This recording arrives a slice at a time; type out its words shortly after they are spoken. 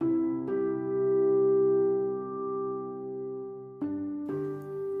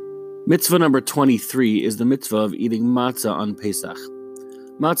Mitzvah number 23 is the mitzvah of eating matzah on Pesach.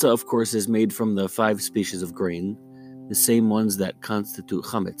 Matzah, of course, is made from the 5 species of grain, the same ones that constitute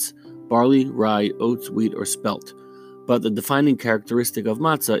chametz: barley, rye, oats, wheat, or spelt. But the defining characteristic of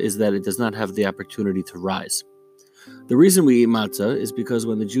matzah is that it does not have the opportunity to rise. The reason we eat matzah is because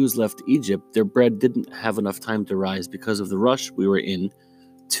when the Jews left Egypt, their bread didn't have enough time to rise because of the rush we were in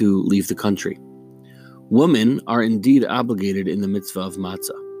to leave the country. Women are indeed obligated in the mitzvah of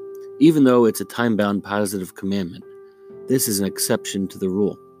matzah, even though it's a time-bound positive commandment. This is an exception to the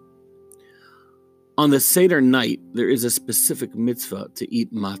rule. On the Seder night, there is a specific mitzvah to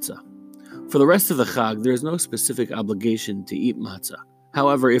eat matzah. For the rest of the Chag, there is no specific obligation to eat matzah.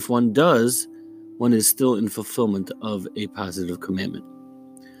 However, if one does, one is still in fulfillment of a positive commandment.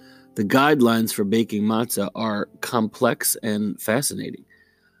 The guidelines for baking matzah are complex and fascinating.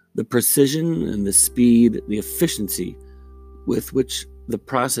 The precision and the speed, the efficiency with which the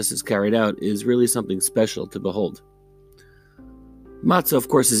process is carried out is really something special to behold. Matzah, of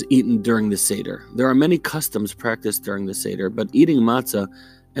course, is eaten during the Seder. There are many customs practiced during the Seder, but eating matzah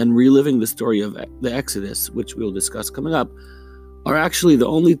and reliving the story of the Exodus, which we'll discuss coming up, are actually the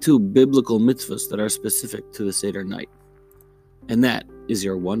only 2 biblical mitzvahs that are specific to the Seder night. And that is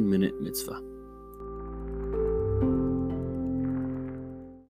your 1-minute mitzvah.